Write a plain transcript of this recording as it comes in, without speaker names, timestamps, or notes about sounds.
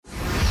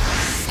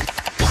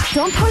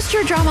Don't post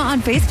your drama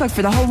on Facebook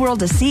for the whole world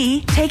to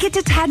see. Take it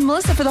to Tad and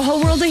Melissa for the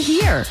whole world to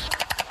hear.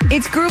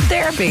 It's group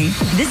therapy.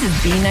 This is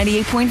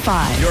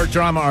B98.5. Your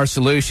drama, our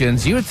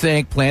solutions. You would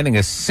think planning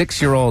a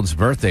 6-year-old's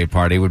birthday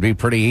party would be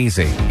pretty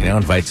easy.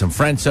 Invite some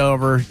friends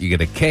over, you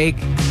get a cake,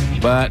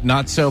 but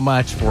not so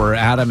much for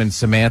Adam and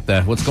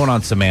Samantha. What's going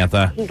on,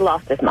 Samantha? He's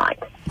lost his mind.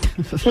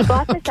 He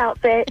bought this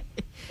outfit.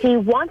 He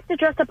wants to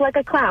dress up like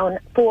a clown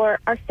for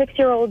our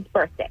 6-year-old's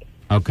birthday.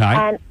 Okay.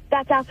 And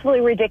that's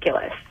absolutely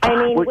ridiculous. I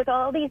mean, with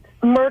all these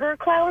murder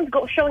clowns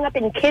showing up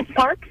in kids'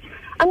 parks,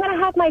 I'm going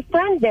to have my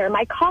friends there,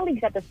 my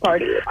colleagues at this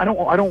party. I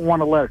don't want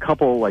to let a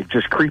couple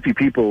just creepy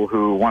people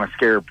who want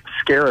to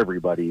scare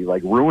everybody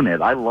ruin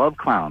it. I love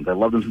clowns. I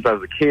loved them since I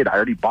was a kid. I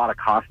already bought a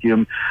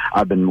costume.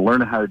 I've been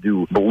learning how to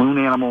do balloon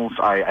animals.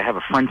 I have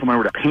a friend come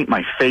over to paint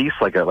my face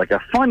like a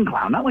fun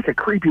clown, not like a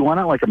creepy one,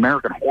 not like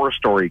American Horror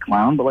Story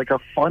clown, but like a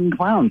fun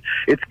clown.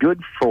 It's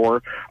good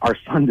for our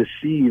son to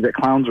see that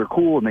clowns are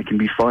cool and they can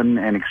be fun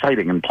and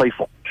exciting and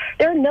playful.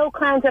 There are no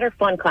clowns that are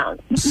fun clowns.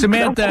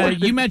 Samantha,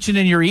 you mentioned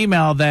in your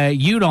email that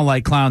you don't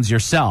like clowns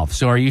yourself.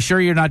 So are you sure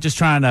you're not just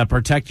trying to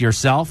protect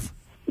yourself?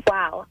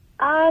 Wow.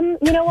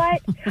 You know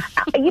what?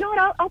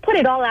 I'll put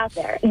it all out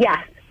there.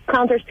 Yes,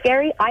 clowns are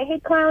scary. I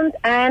hate clowns,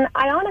 and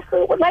I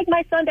honestly would like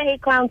my son to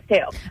hate clowns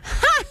too.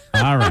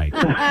 All right.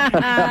 And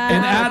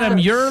Adam,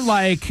 you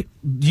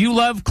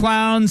love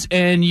clowns,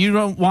 and you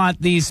don't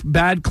want these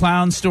bad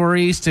clown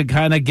stories to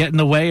kind of get in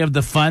the way of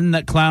the fun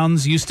that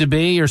clowns used to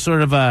be. You're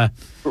sort of a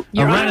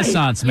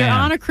Renaissance man. You're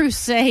on a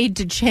crusade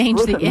to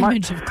change the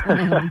image of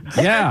clowns.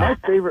 Yeah. My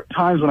favorite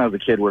times when I was a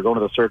kid were going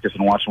to the circus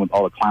and watching with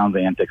all the clowns'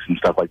 antics and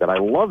stuff like that. I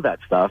love that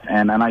stuff,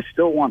 and I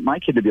still want my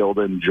kid to be able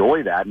to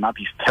enjoy that and not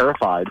be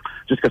terrified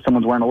just because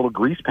someone's wearing a little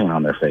grease paint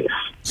on their face.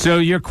 So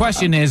your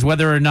question is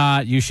whether or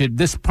not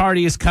this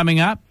party is coming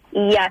up?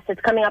 Yes,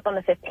 it's coming up on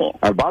the 15th.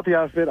 I bought the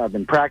outfit. I've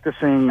been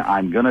practicing.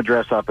 I'm going to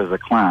dress up as a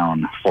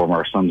clown for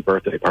our son's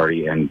birthday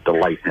party and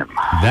delight him.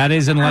 That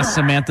is unless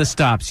Samantha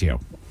stops you.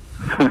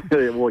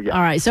 Well, yeah.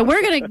 All right, so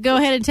we're going to go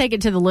ahead and take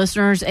it to the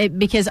listeners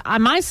because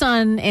my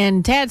son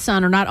and Tad's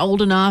son are not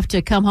old enough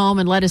to come home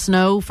and let us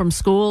know from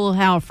school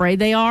how afraid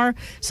they are.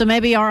 So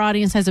maybe our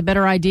audience has a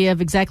better idea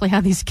of exactly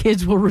how these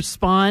kids will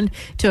respond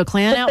to a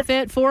clown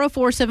outfit.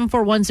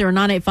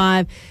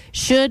 404-741-0985.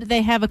 Should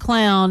they have a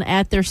clown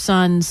at their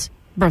son's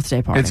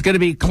birthday party? It's going to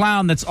be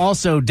clown that's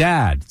also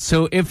dad.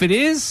 So if it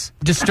is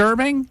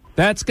disturbing,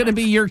 that's going to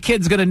be your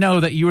kid's going to know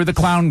that you were the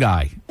clown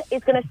guy.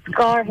 It's going to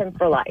scar him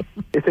for life.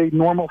 It's a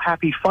normal,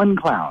 happy, fun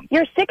clown.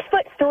 You're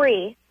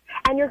 6'3",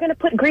 and you're going to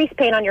put grease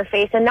paint on your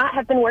face and not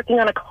have been working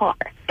on a car.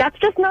 That's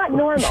just not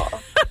normal.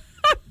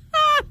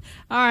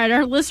 All right,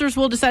 our listeners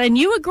will decide. And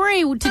you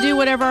agree to do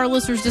whatever our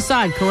listeners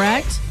decide,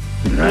 correct?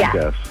 I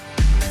guess.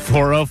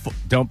 404,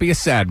 don't be a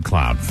sad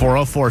clown.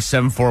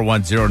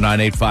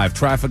 404-741-0985.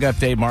 Traffic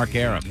update, Mark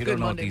Aram. You don't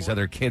know what these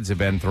other kids have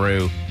been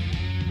through.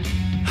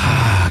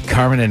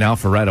 Carmen and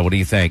Alpharetta, what do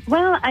you think?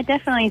 Well, I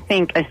definitely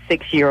think a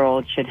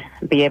 6-year-old should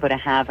be able to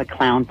have a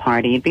clown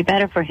party. It'd be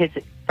better for his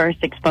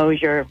first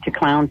exposure to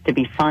clowns to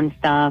be fun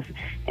stuff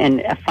and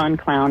a fun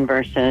clown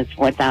versus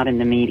what's out in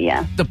the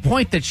media. The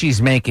point that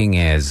she's making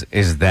is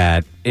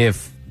that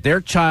if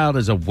their child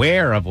is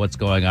aware of what's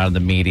going on in the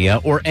media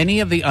or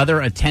any of the other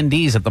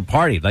attendees at the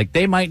party,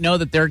 they might know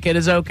that their kid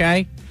is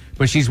okay,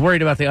 but she's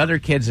worried about the other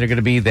kids that are going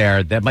to be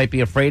there that might be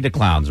afraid of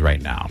clowns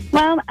right now.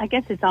 Well, I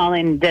guess it's all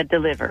in the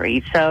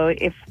delivery. So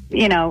if,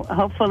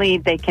 hopefully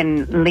they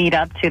can lead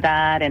up to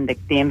that and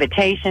the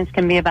invitations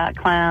can be about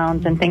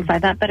clowns and things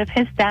like that. But if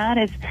his dad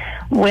is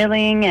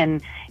willing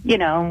and,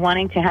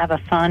 wanting to have a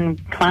fun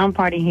clown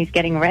party, he's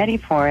getting ready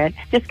for it.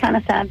 Just kind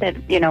of sad that,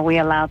 we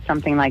allowed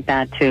something like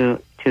that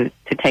to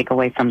take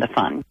away from the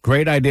fun.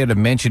 Great idea to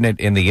mention it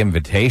in the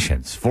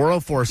invitations.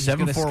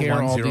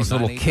 404-741 all these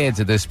little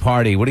kids at this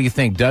party. What do you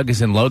think? Doug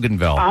is in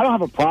Loganville. I don't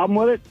have a problem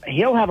with it.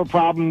 He'll have a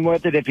problem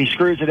with it if he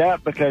screws it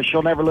up because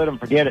she'll never let him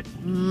forget it.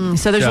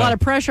 So there's a lot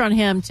of pressure on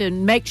him to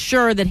make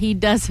sure that he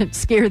doesn't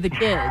scare the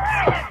kids.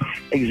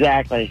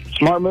 Exactly.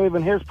 Smart move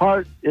on his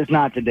part is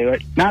not to do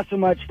it. Not so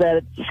much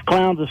that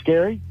clowns are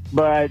scary,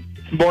 but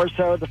more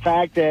so the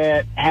fact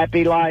that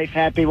happy life,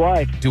 happy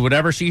wife. Do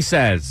whatever she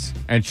says,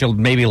 and she'll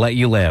maybe let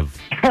you live.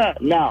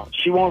 No,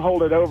 she won't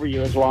hold it over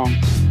you as long.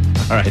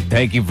 All right,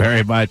 thank you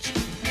very much.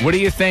 What do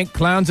you think?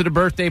 Clowns at a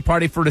birthday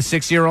party for the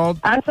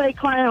 6-year-old? I say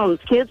clowns.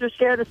 Kids are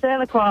scared of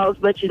Santa Claus,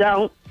 but you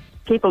don't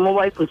keep them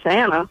away from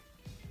Santa.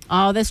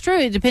 Oh, that's true.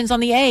 It depends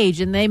on the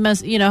age, and they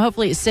must,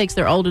 hopefully at 6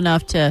 they're old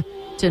enough to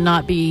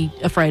not be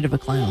afraid of a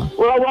clown.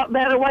 Well, what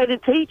better way to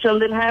teach them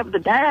than have the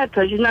dad,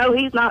 because he's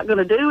not going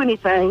to do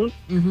anything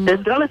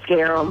that's going to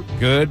scare them.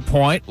 Good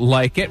point.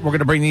 Like it. We're going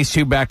to bring these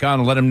two back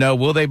on and let them know.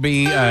 Will they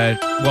be,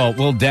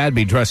 will Dad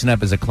be dressing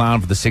up as a clown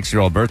for the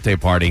 6-year-old birthday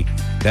party?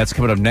 That's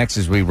coming up next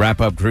as we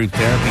wrap up group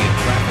therapy and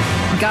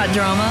traffic. Got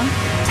drama?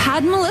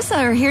 Tad and Melissa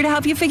are here to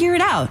help you figure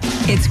it out.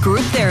 It's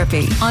group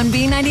therapy on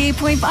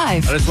B98.5.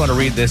 I just want to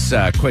read this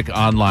quick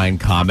online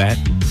comment.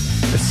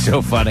 It's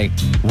so funny.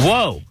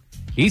 Whoa.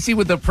 Easy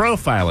with the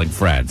profiling,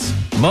 friends.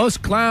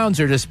 Most clowns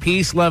are just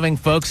peace-loving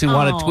folks who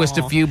want to twist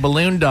a few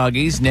balloon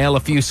doggies, nail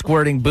a few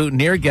squirting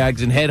boutonniere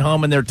gags, and head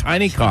home in their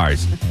tiny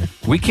cars.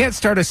 We can't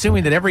start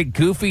assuming that every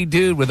goofy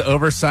dude with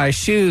oversized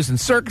shoes and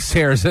circus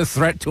hair is a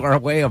threat to our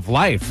way of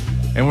life.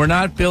 And we're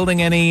not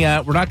building any,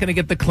 we're not going to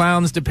get the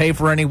clowns to pay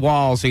for any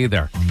walls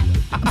either.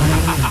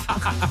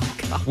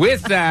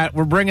 With that,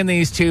 we're bringing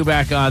these two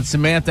back on.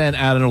 Samantha and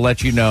Adam will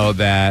let you know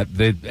that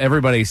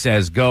everybody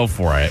says go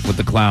for it with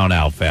the clown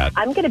outfit.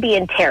 I'm going to be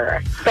in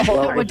terror the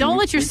whole time. Well, don't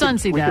let your son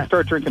see We that. can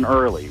start drinking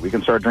early.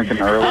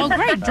 Oh,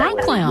 great.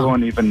 Drunk clown. You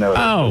won't even know.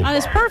 Oh,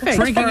 that's perfect.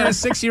 Drinking at a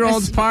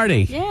 6-year-old's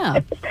party. Yeah.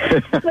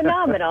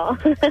 Phenomenal.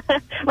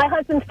 My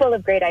husband's full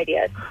of great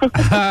ideas.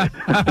 All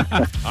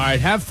right,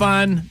 have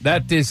fun.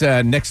 That is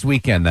next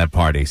weekend, that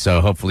party. So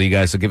hopefully you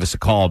guys will give us a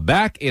call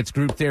back. It's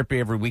group therapy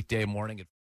every weekday morning.